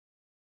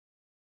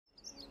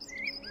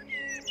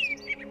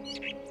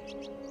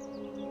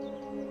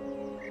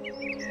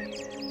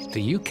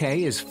The UK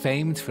is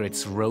famed for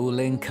its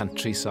rolling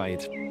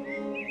countryside.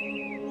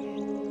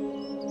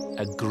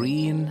 A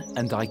green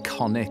and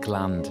iconic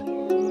land.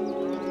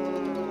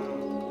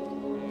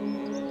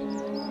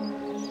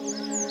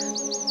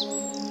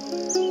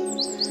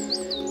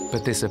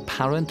 But this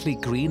apparently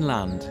green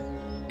land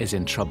is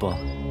in trouble.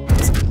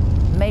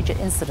 Major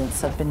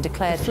incidents have been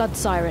declared. The flood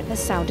siren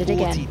has sounded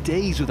again. 40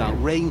 days without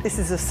rain. This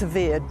is a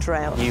severe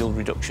drought. Yield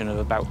reduction of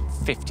about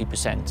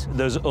 50%.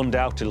 There's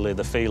undoubtedly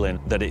the feeling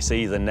that it's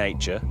either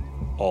nature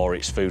or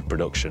it's food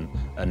production,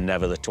 and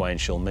never the twain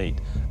shall meet.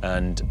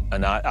 And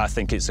I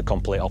think it's the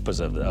complete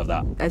opposite of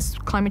that. As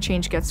climate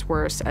change gets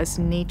worse, as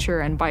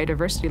nature and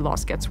biodiversity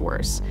loss gets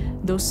worse,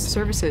 those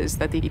services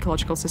that the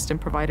ecological system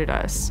provided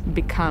us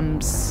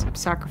becomes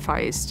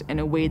sacrificed in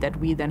a way that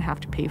we then have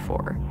to pay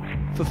for.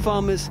 For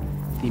farmers,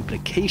 the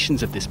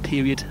implications of this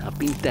period have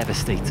been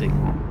devastating.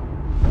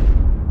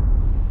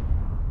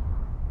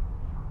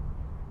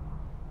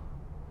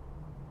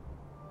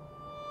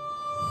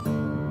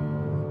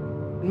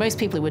 Most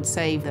people would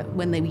say that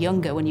when they were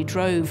younger, when you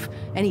drove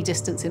any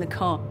distance in a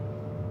car,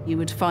 you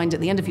would find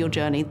at the end of your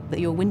journey that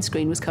your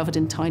windscreen was covered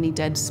in tiny,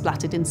 dead,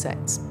 splattered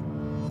insects.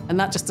 And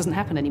that just doesn't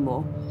happen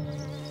anymore.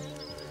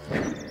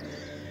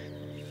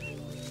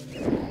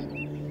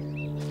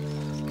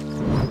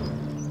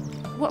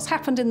 What's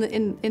happened in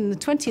the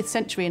 20th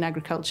century in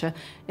agriculture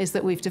is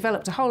that we've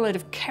developed a whole load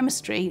of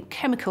chemistry,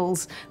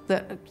 chemicals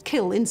that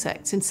kill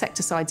insects,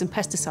 insecticides and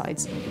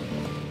pesticides.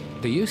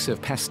 The use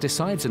of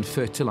pesticides and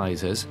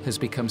fertilizers has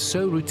become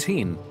so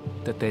routine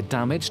that their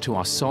damage to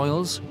our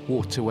soils,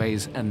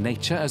 waterways, and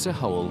nature as a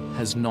whole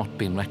has not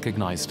been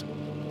recognized.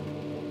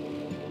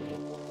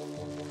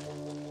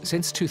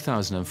 Since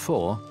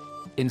 2004,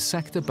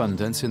 insect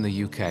abundance in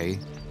the UK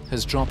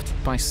has dropped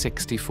by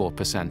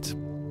 64%.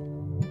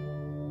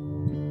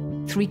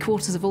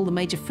 3/4 of all the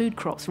major food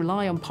crops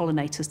rely on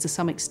pollinators to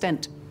some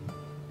extent.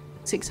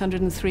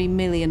 £603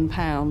 million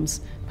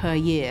per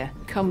year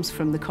comes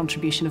from the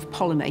contribution of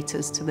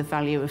pollinators to the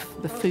value of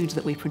the food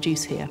that we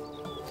produce here.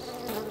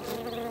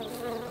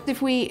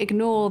 If we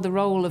ignore the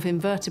role of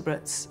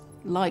invertebrates,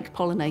 like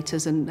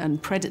pollinators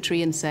and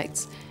predatory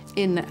insects,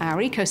 in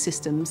our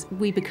ecosystems,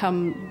 we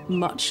become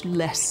much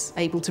less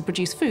able to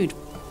produce food.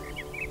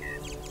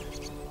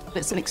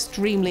 It's an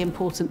extremely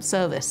important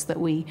service that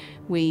we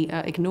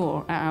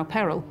ignore at our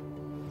peril.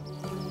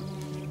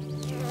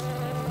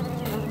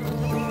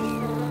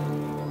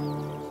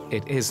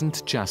 It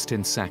isn't just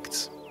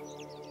insects.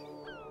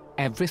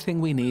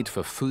 Everything we need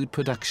for food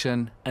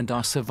production and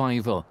our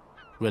survival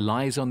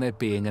relies on there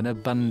being an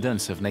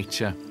abundance of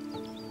nature.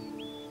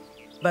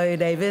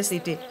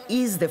 Biodiversity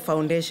is the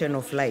foundation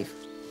of life.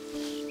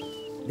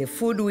 The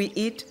food we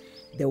eat,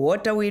 the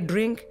water we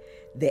drink,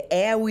 the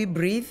air we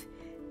breathe,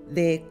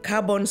 the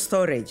carbon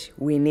storage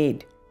we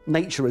need.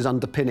 Nature is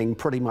underpinning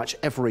pretty much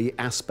every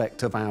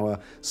aspect of our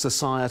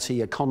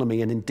society,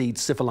 economy, and indeed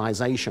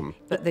civilization.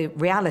 But the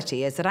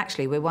reality is that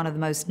actually we're one of the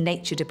most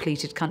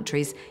nature-depleted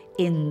countries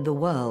in the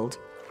world.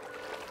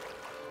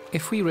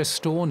 If we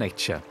restore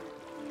nature,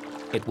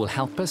 it will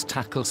help us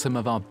tackle some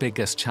of our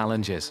biggest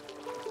challenges.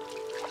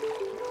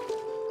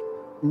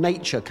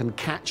 Nature can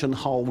catch and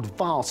hold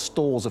vast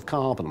stores of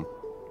carbon,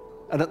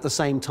 and at the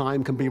same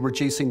time can be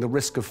reducing the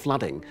risk of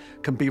flooding,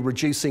 can be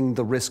reducing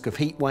the risk of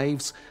heat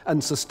waves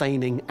and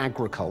sustaining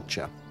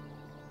agriculture.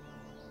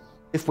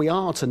 If we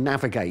are to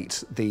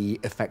navigate the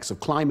effects of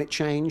climate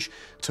change,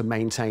 to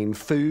maintain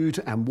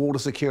food and water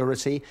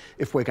security,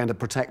 if we're going to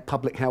protect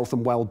public health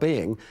and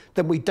well-being,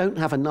 then we don't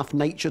have enough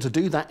nature to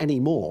do that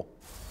anymore.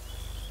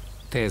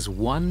 There's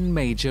one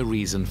major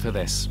reason for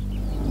this.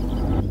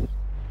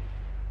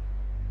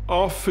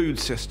 Our food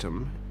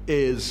system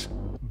is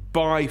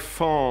by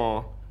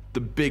far the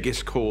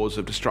biggest cause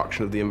of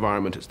destruction of the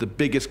environment. It's the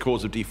biggest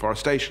cause of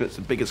deforestation. It's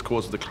the biggest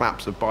cause of the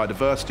collapse of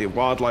biodiversity of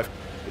wildlife.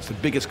 It's the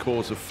biggest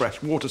cause of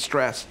freshwater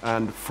stress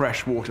and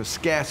freshwater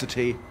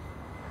scarcity.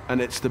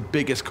 And it's the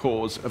biggest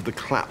cause of the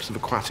collapse of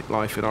aquatic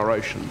life in our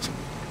oceans.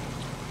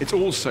 It's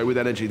also, with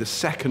energy, the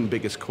second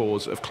biggest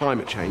cause of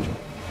climate change.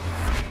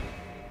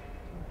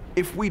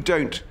 If we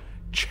don't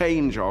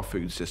change our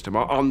food system,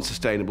 our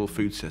unsustainable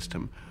food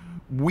system,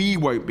 we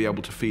won't be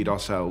able to feed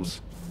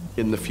ourselves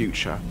in the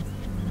future.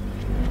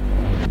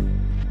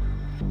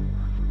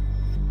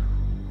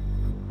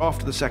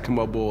 After the Second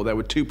World War, there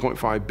were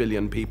 2.5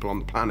 billion people on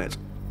the planet.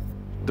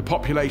 The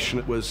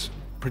population was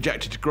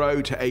projected to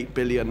grow to 8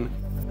 billion.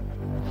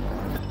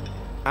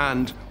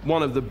 And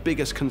one of the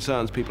biggest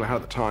concerns people had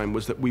at the time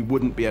was that we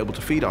wouldn't be able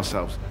to feed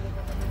ourselves.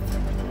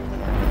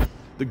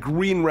 The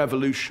Green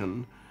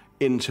Revolution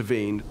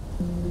intervened.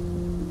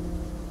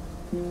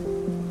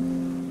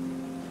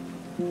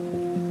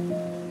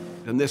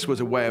 And this was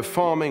a way of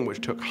farming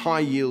which took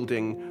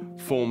high-yielding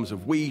forms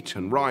of wheat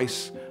and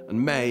rice and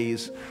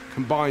maize,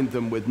 combined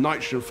them with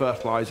nitrogen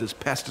fertilizers,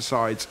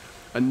 pesticides,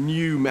 and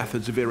new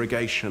methods of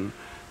irrigation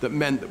that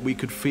meant that we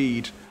could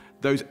feed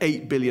those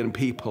 8 billion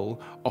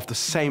people off the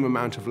same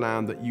amount of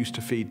land that used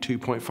to feed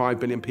 2.5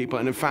 billion people,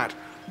 and in fact,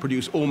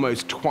 produce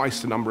almost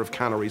twice the number of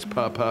calories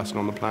per person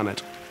on the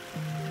planet.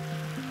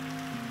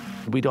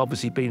 We'd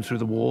obviously been through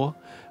the war.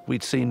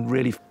 We'd seen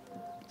really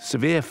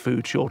severe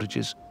food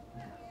shortages.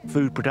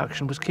 Food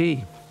production was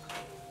key.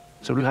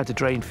 So we had to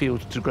drain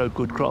fields to grow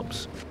good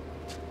crops.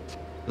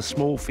 The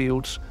small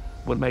fields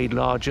were made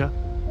larger.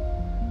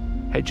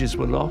 Hedges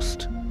were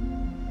lost.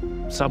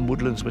 Some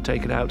woodlands were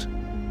taken out.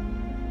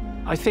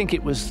 I think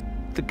it was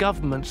the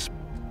government's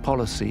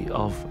policy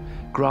of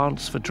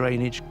grants for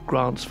drainage,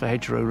 grants for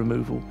hedgerow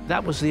removal.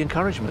 That was the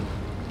encouragement.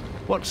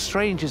 What's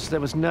strange is there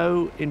was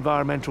no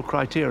environmental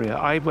criteria.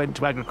 I went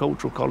to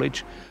agricultural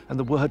college and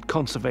the word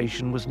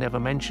conservation was never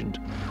mentioned.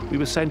 We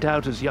were sent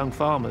out as young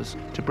farmers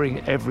to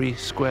bring every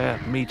square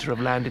metre of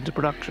land into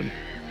production.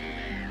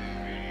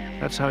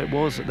 That's how it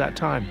was at that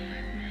time.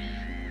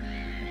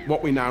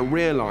 What we now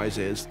realise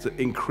is that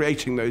in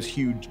creating those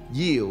huge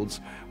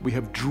yields, we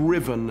have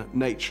driven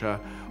nature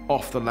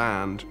off the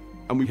land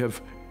and we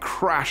have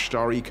crashed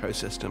our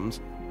ecosystems.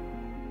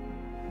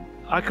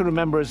 I can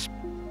remember as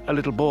a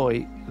little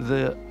boy,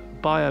 the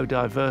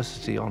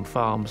biodiversity on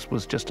farms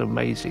was just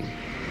amazing.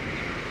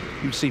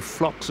 You'd see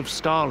flocks of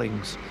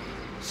starlings,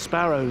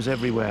 sparrows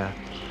everywhere.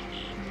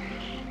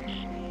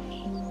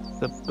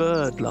 The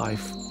bird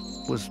life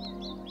was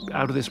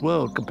out of this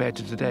world compared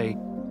to today.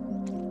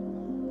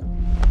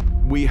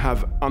 We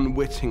have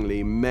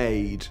unwittingly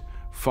made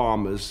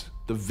farmers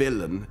the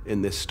villain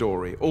in this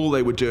story. All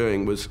they were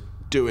doing was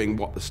doing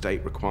what the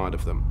state required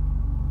of them.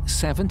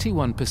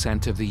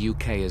 71% of the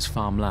UK is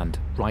farmland,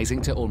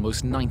 rising to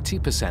almost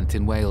 90%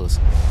 in Wales.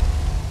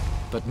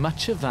 But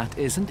much of that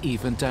isn't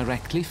even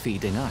directly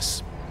feeding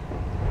us.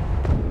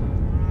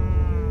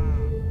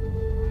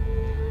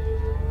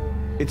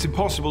 It's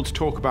impossible to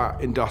talk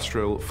about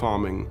industrial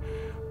farming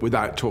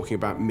without talking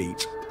about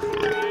meat.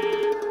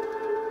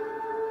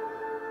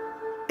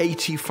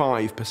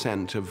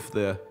 85% of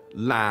the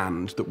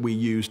land that we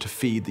use to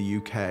feed the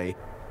UK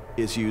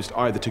is used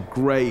either to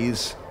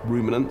graze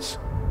ruminants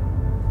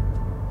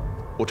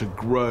or to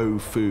grow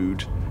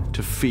food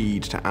to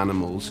feed to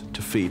animals,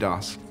 to feed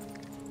us.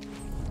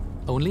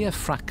 Only a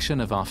fraction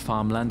of our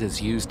farmland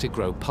is used to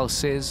grow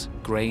pulses,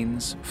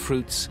 grains,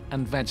 fruits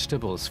and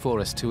vegetables for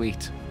us to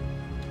eat.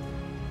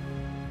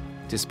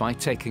 Despite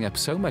taking up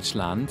so much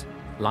land,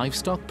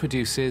 livestock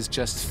produces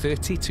just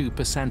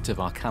 32% of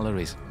our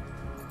calories.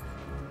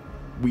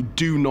 We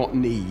do not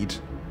need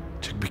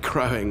to be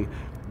growing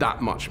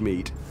that much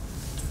meat.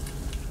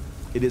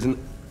 It is an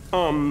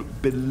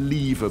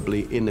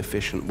unbelievably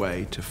inefficient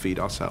way to feed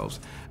ourselves.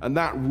 And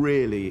that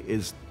really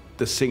is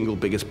the single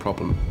biggest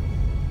problem.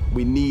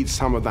 We need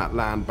some of that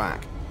land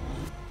back.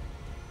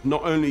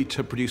 Not only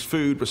to produce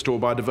food, restore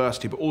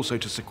biodiversity, but also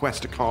to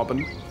sequester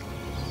carbon.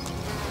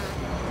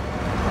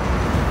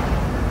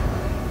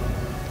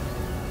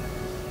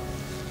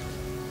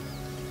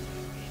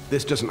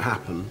 This doesn't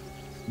happen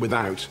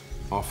without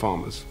our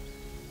farmers.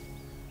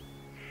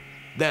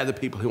 They're the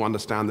people who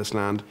understand this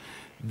land.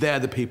 They're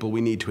the people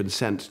we need to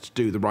incent to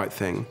do the right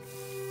thing.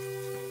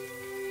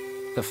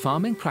 The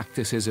farming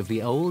practices of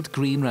the old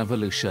Green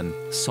Revolution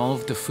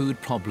solved the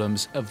food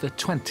problems of the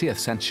 20th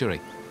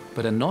century,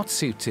 but are not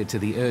suited to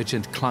the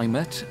urgent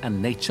climate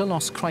and nature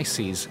loss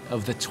crises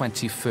of the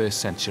 21st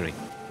century.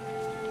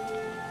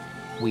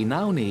 We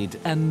now need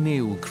a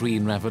new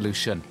Green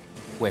Revolution,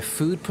 where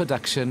food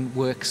production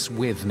works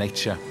with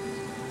nature.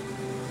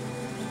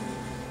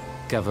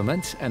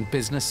 Government and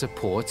business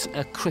support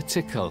are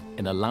critical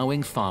in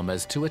allowing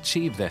farmers to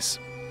achieve this.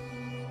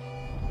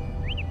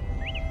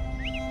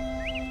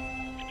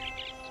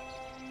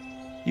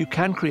 You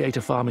can create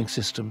a farming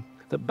system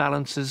that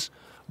balances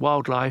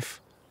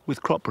wildlife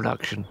with crop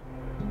production.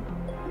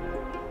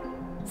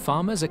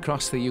 Farmers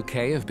across the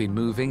UK have been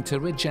moving to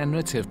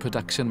regenerative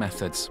production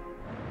methods.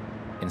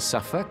 In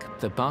Suffolk,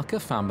 the Barker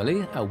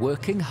family are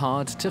working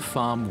hard to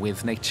farm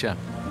with nature,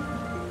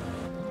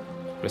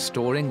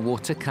 restoring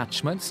water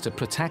catchments to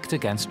protect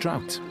against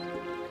drought,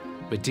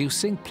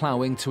 reducing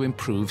ploughing to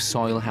improve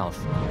soil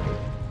health,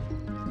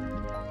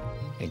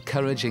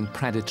 encouraging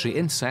predatory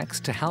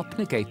insects to help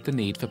negate the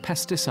need for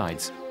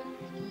pesticides,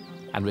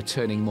 and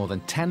returning more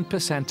than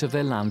 10% of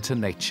their land to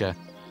nature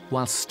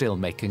while still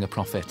making a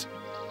profit.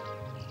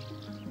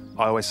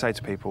 I always say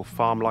to people,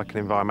 farm like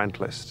an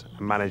environmentalist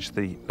and manage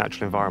the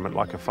natural environment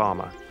like a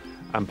farmer.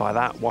 And by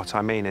that, what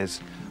I mean is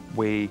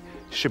we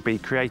should be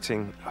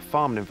creating a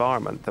farmed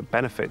environment that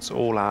benefits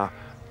all our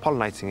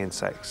pollinating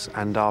insects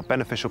and our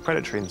beneficial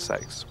predatory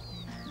insects.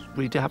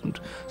 We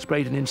haven't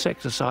sprayed an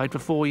insecticide for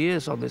 4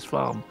 years on this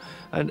farm.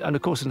 And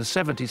of course, in the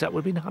 70s, that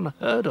would have been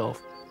unheard of.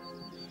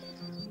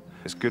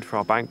 It's good for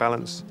our bank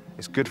balance,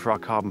 it's good for our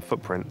carbon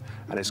footprint,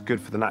 and it's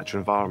good for the natural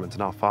environment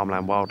and our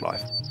farmland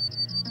wildlife.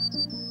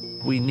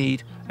 We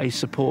need a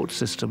support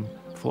system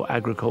for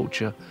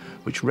agriculture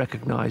which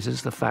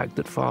recognises the fact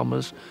that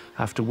farmers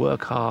have to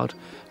work hard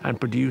and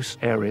produce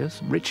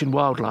areas rich in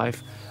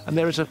wildlife, and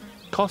there is a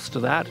cost to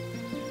that.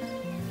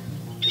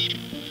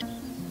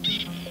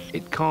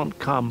 It can't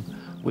come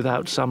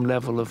without some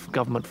level of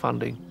government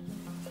funding.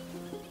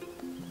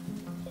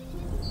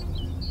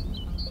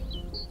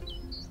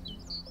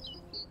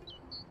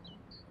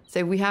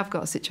 So we have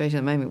got a situation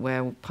at the moment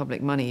where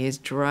public money is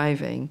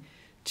driving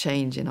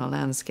change in our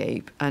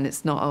landscape, and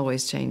it's not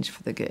always change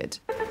for the good.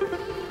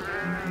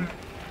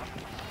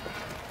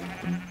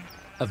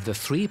 Of the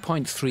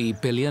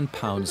 £3.3 billion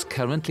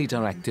currently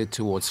directed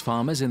towards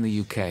farmers in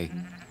the UK,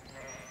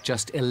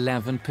 just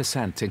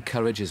 11%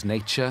 encourages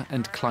nature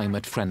and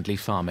climate-friendly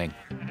farming.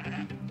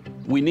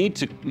 We need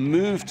to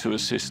move to a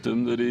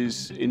system that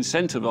is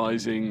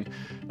incentivising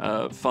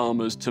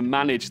farmers to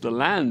manage the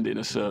land in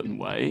a certain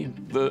way,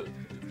 that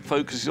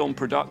focuses on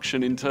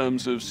production in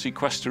terms of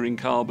sequestering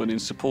carbon, in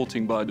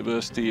supporting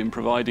biodiversity, in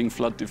providing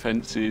flood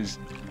defences,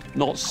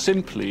 not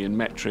simply in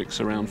metrics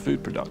around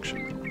food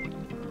production.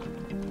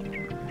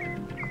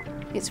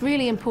 It's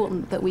really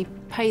important that we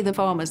pay the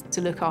farmers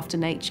to look after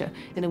nature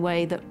in a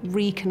way that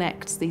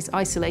reconnects these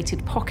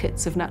isolated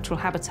pockets of natural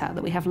habitat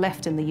that we have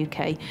left in the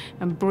UK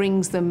and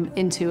brings them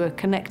into a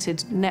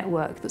connected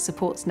network that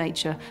supports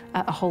nature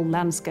at a whole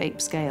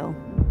landscape scale.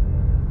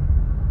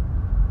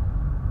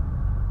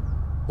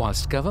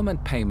 Whilst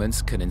government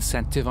payments can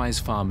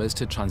incentivise farmers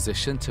to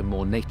transition to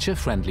more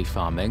nature-friendly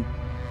farming,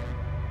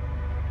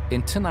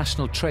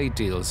 international trade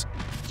deals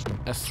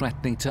are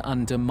threatening to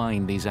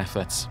undermine these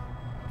efforts.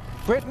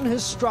 Britain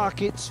has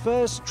struck its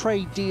first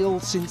trade deal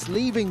since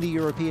leaving the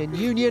European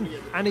Union,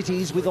 and it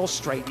is with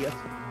Australia.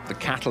 The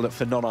cattle at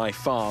Fenonai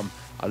Farm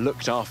are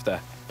looked after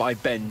by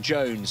Ben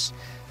Jones.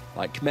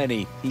 Like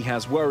many, he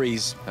has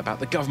worries about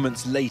the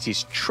government's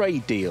latest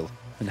trade deal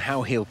and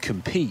how he'll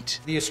compete.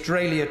 The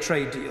Australia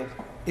trade deal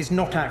is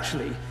not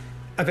actually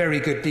a very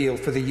good deal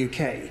for the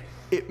UK.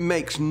 It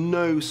makes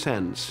no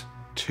sense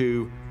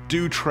to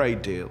do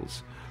trade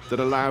deals that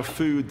allow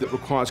food that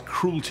requires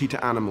cruelty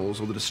to animals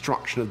or the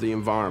destruction of the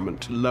environment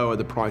to lower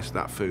the price of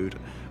that food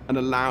and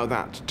allow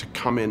that to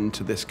come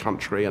into this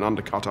country and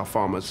undercut our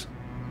farmers.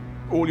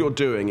 All you're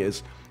doing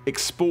is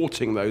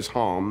exporting those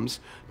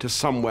harms to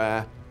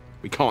somewhere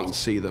we can't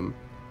see them,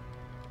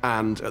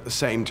 and at the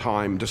same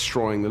time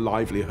destroying the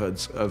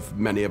livelihoods of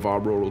many of our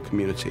rural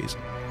communities.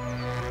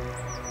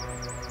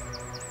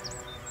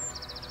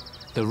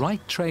 The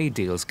right trade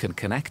deals can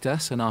connect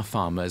us and our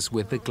farmers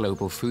with the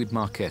global food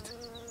market,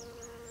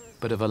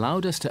 but have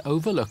allowed us to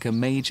overlook a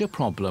major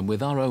problem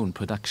with our own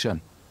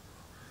production.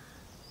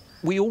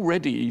 We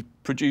already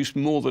produce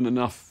more than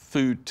enough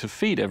food to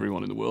feed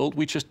everyone in the world.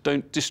 We just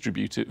don't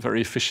distribute it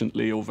very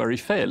efficiently or very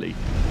fairly.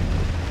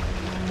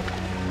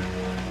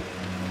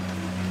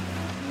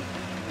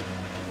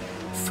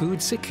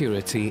 Food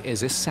security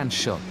is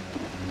essential.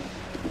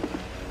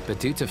 But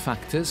due to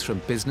factors from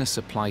business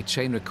supply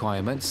chain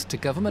requirements to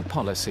government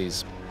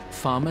policies,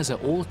 farmers are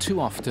all too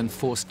often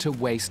forced to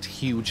waste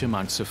huge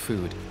amounts of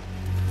food.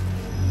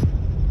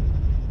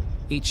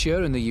 Each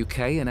year in the UK,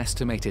 an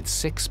estimated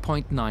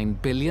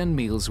 6.9 billion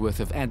meals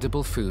worth of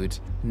edible food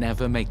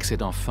never makes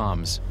it off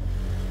farms.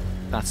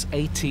 That's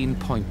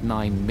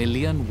 18.9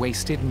 million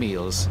wasted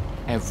meals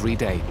every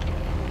day.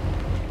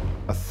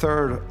 A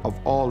third of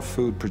all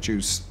food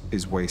produced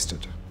is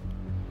wasted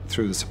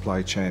through the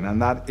supply chain,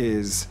 and that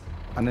is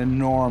an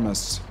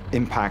enormous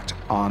impact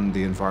on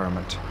the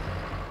environment.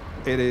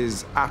 It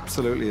is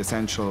absolutely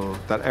essential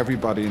that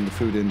everybody in the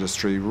food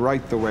industry,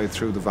 right the way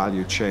through the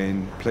value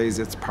chain, plays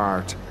its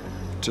part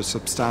to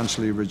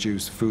substantially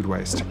reduce food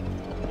waste.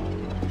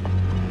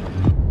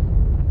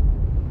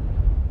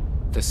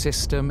 The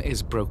system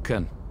is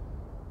broken.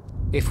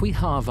 If we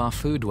halve our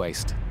food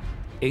waste,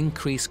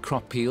 increase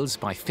crop yields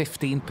by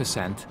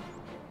 15%,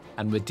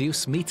 and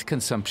reduce meat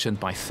consumption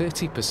by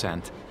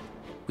 30%,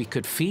 we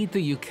could feed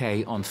the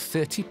UK on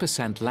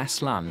 30%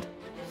 less land,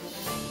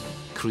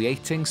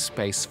 creating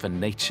space for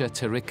nature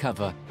to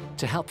recover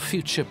to help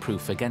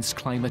future-proof against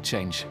climate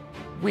change.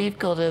 We've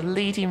got a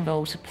leading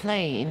role to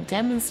play in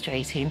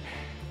demonstrating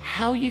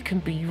how you can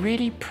be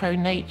really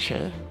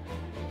pro-nature,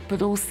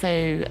 but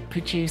also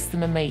produce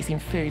some amazing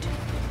food.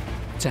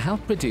 To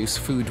help reduce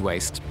food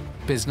waste,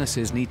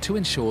 businesses need to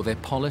ensure their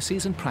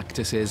policies and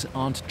practices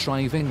aren't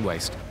driving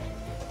waste,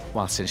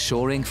 whilst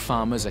ensuring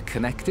farmers are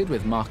connected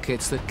with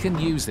markets that can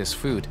use this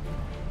food,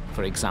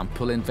 for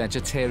example in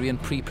vegetarian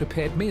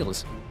pre-prepared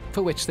meals,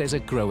 for which there's a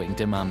growing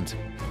demand.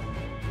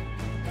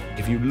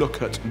 If you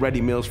look at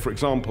ready meals, for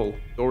example,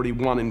 already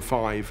 1 in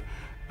 5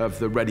 of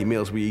the ready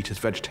meals we eat is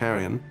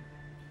vegetarian.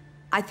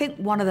 I think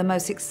one of the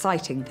most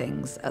exciting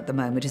things at the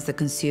moment is the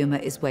consumer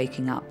is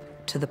waking up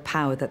to the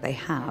power that they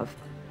have.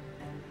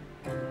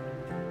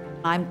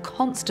 I'm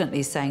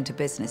constantly saying to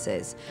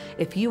businesses,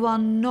 if you are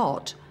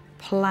not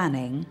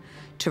planning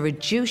to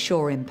reduce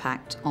your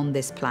impact on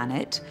this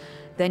planet,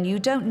 then you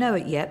don't know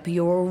it yet, but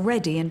you're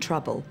already in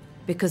trouble.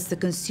 Because the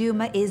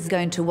consumer is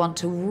going to want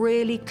to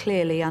really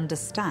clearly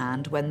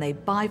understand when they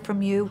buy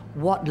from you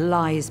what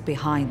lies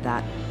behind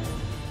that.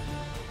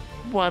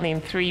 1 in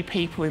 3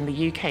 people in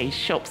the UK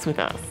shops with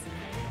us,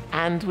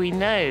 and we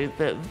know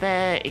that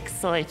their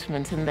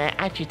excitement and their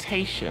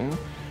agitation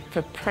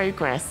for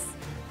progress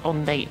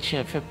on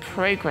nature, for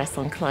progress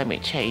on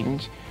climate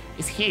change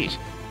is huge.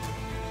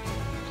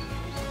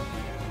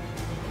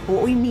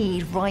 What we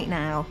need right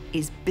now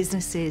is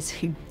businesses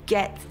who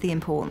get the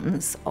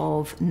importance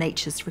of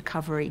nature's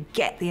recovery,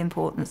 get the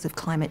importance of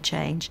climate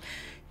change,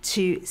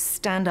 to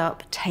stand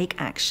up, take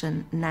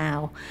action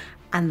now,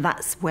 and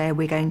that's where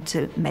we're going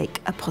to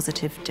make a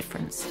positive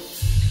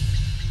difference.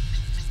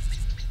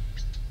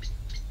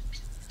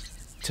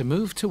 To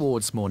move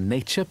towards more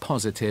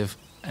nature-positive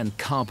and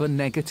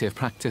carbon-negative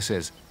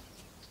practices,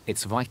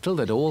 it's vital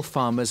that all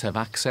farmers have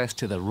access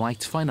to the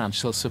right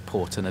financial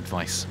support and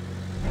advice.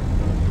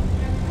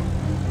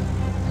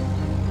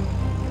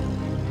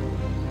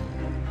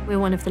 We're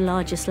one of the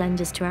largest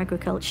lenders to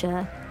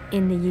agriculture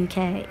in the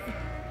UK.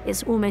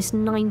 It's almost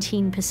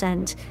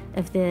 19%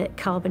 of the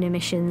carbon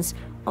emissions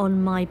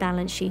on my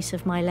balance sheet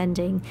of my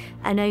lending,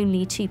 and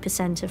only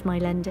 2% of my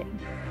lending.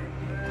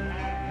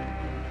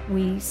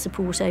 We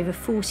support over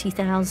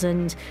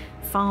 40,000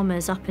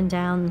 farmers up and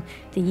down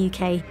the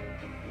UK.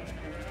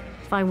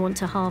 If I want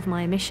to halve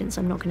my emissions,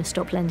 I'm not going to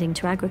stop lending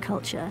to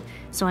agriculture.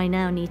 So I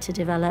now need to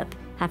develop,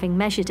 having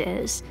measured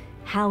it,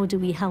 how do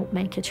we help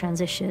make a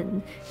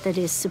transition that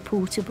is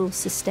supportable,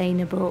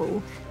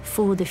 sustainable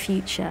for the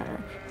future,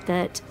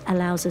 that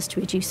allows us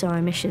to reduce our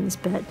emissions,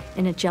 but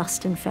in a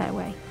just and fair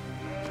way.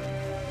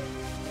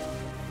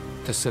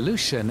 The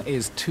solution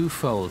is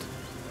twofold: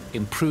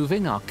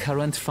 improving our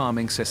current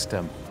farming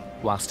system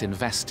whilst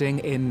investing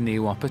in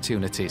new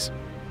opportunities.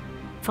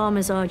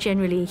 Farmers are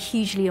generally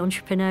hugely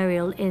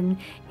entrepreneurial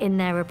in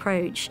their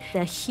approach.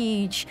 They're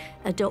huge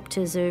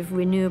adopters of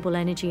renewable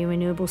energy and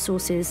renewable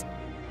sources.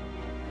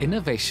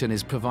 Innovation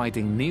is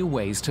providing new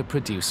ways to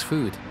produce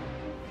food.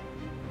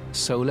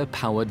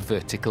 Solar-powered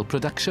vertical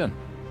production,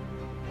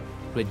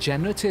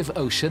 regenerative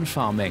ocean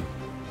farming,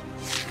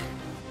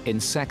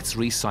 insects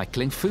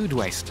recycling food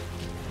waste,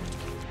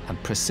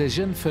 and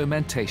precision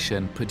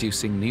fermentation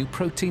producing new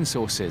protein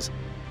sources.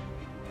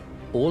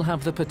 All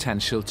have the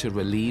potential to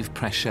relieve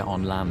pressure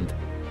on land.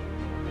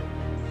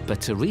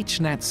 But to reach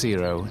net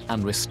zero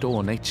and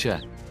restore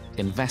nature,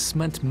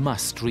 investment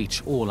must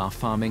reach all our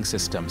farming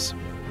systems.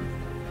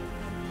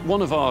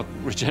 One of our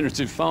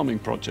regenerative farming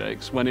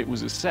projects, when it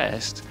was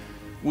assessed,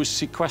 was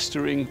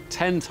sequestering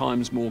 10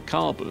 times more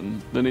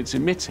carbon than it's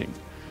emitting.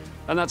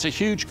 And that's a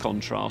huge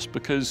contrast,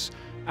 because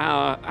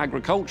our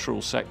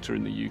agricultural sector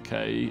in the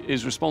UK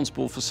is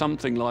responsible for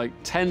something like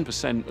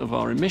 10% of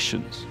our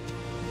emissions.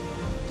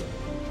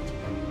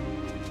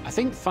 I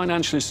think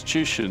financial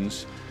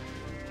institutions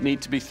need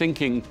to be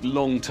thinking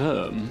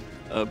long-term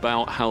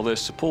about how they're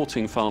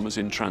supporting farmers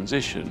in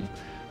transition,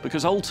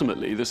 because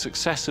ultimately the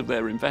success of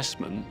their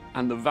investment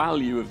and the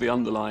value of the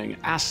underlying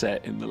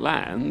asset in the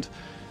land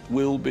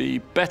will be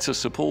better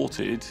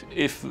supported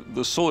if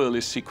the soil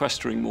is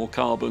sequestering more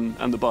carbon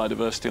and the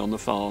biodiversity on the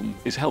farm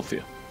is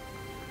healthier.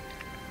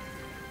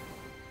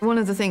 One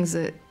of the things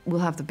that will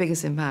have the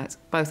biggest impact,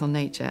 both on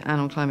nature and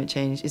on climate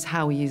change, is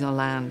how we use our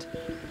land.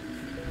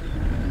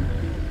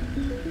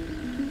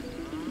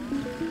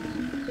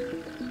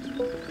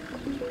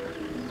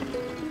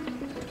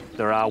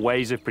 There are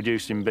ways of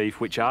producing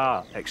beef which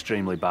are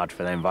extremely bad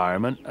for the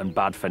environment and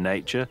bad for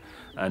nature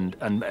and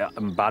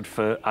bad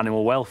for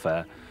animal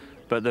welfare.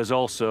 But there's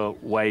also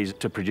ways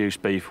to produce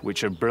beef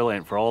which are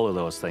brilliant for all of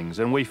those things,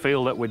 and we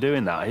feel that we're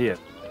doing that here.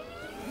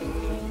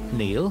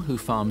 Neil, who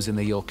farms in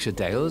the Yorkshire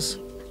Dales,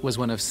 was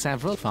one of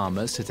several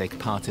farmers to take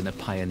part in a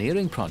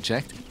pioneering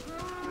project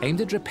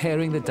aimed at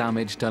repairing the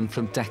damage done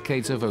from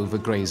decades of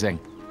overgrazing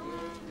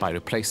by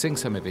replacing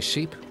some of his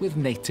sheep with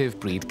native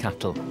breed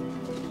cattle.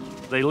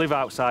 They live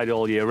outside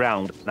all year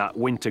round. That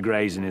winter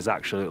grazing is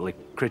absolutely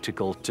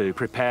critical to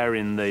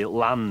preparing the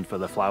land for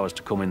the flowers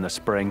to come in the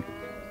spring.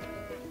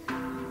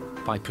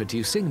 By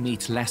producing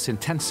meat less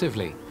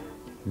intensively,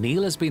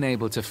 Neil has been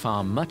able to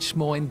farm much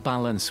more in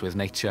balance with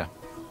nature.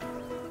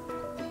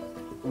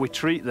 We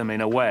treat them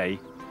in a way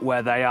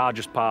where they are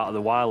just part of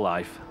the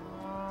wildlife.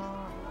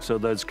 So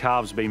there's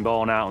calves being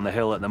born out on the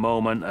hill at the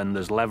moment, and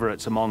there's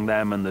leverets among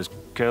them, and there's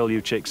curlew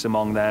chicks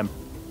among them,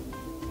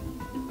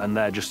 and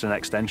they're just an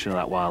extension of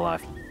that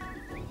wildlife.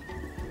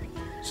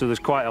 So there's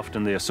quite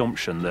often the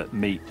assumption that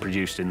meat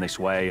produced in this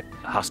way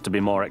has to be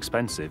more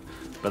expensive,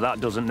 but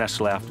that doesn't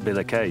necessarily have to be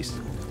the case.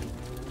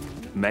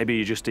 Maybe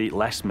you just eat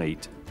less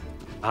meat,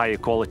 higher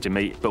quality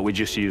meat, but we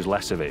just use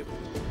less of it.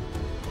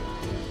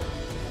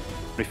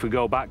 If we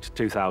go back to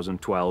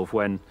 2012,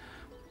 when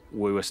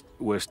we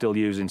were still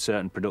using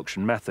certain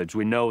production methods,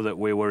 we know that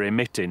we were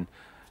emitting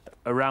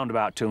around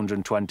about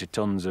 220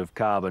 tonnes of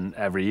carbon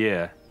every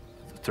year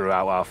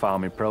throughout our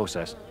farming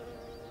process.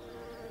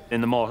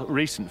 In the more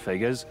recent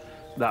figures,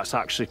 that's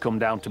actually come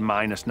down to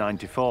minus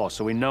 94,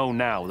 so we know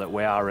now that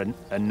we are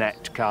a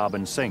net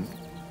carbon sink.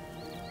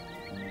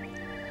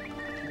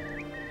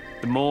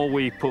 The more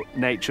we put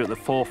nature at the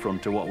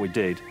forefront of what we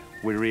did,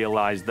 we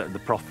realised that the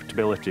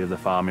profitability of the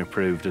farm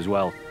improved as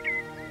well.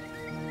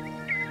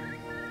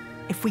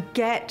 If we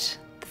get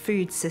the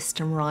food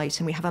system right,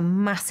 and we have a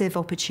massive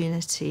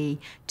opportunity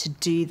to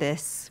do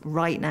this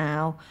right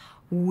now,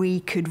 we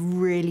could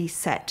really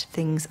set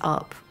things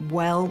up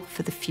well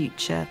for the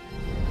future.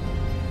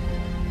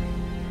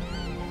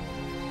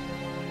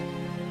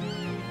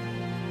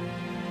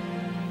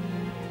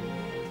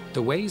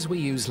 The ways we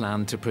use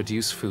land to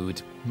produce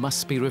food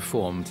must be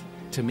reformed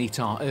to meet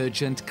our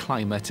urgent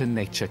climate and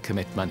nature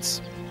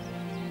commitments.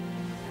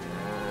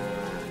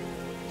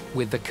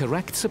 With the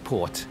correct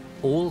support,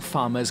 all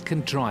farmers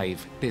can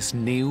drive this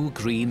new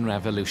green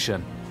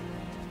revolution.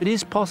 It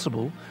is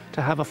possible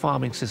to have a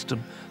farming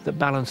system that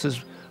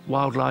balances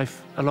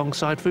wildlife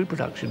alongside food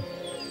production.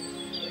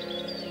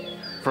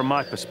 From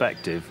my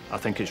perspective, I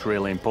think it's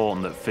really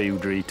important that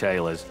food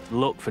retailers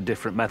look for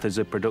different methods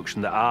of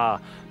production that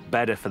are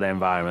better for the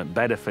environment,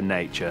 better for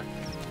nature.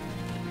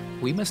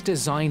 We must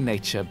design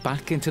nature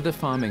back into the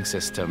farming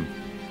system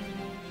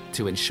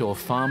to ensure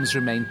farms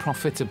remain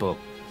profitable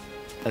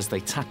as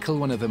they tackle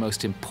one of the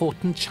most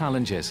important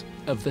challenges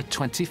of the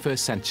 21st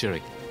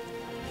century: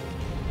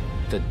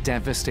 the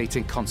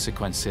devastating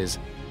consequences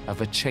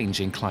of a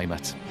changing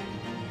climate.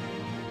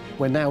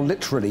 We're now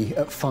literally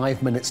at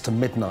 5 minutes to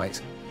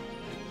midnight.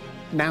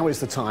 Now is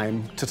the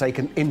time to take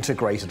an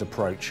integrated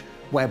approach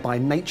whereby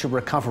nature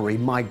recovery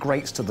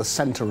migrates to the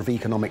centre of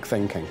economic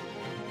thinking.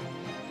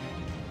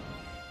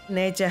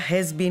 Nature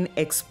has been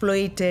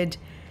exploited,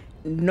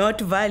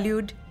 not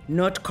valued,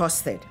 not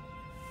costed.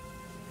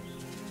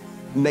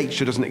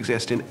 Nature doesn't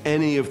exist in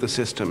any of the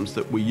systems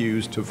that we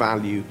use to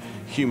value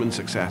human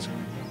success.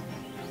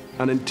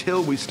 And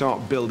until we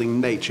start building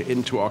nature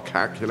into our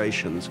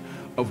calculations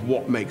of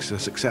what makes a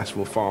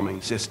successful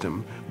farming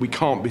system, we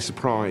can't be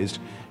surprised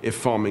if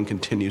farming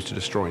continues to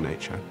destroy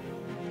nature.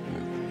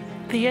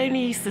 The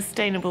only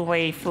sustainable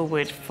way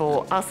forward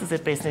for us as a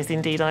business,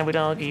 indeed I would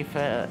argue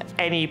for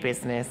any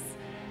business,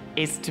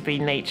 is to be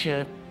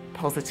nature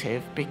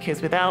positive,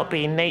 because without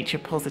being nature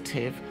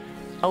positive,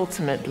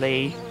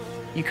 ultimately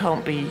you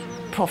can't be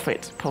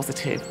profit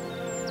positive.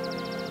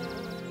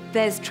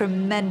 There's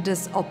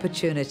tremendous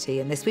opportunity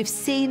in this. We've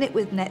seen it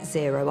with net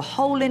zero. A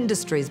whole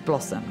industry's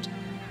blossomed.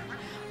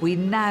 We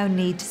now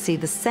need to see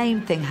the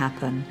same thing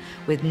happen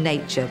with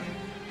nature.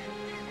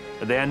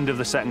 At the end of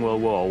the Second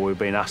World War, we've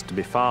been asked to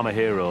be farmer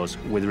heroes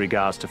with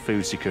regards to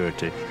food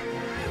security.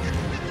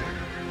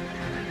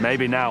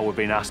 Maybe now we're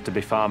being asked to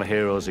be farmer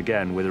heroes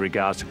again with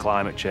regards to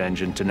climate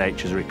change and to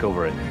nature's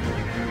recovery.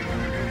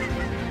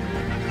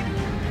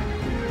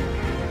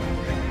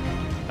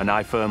 And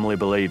I firmly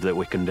believe that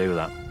we can do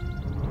that.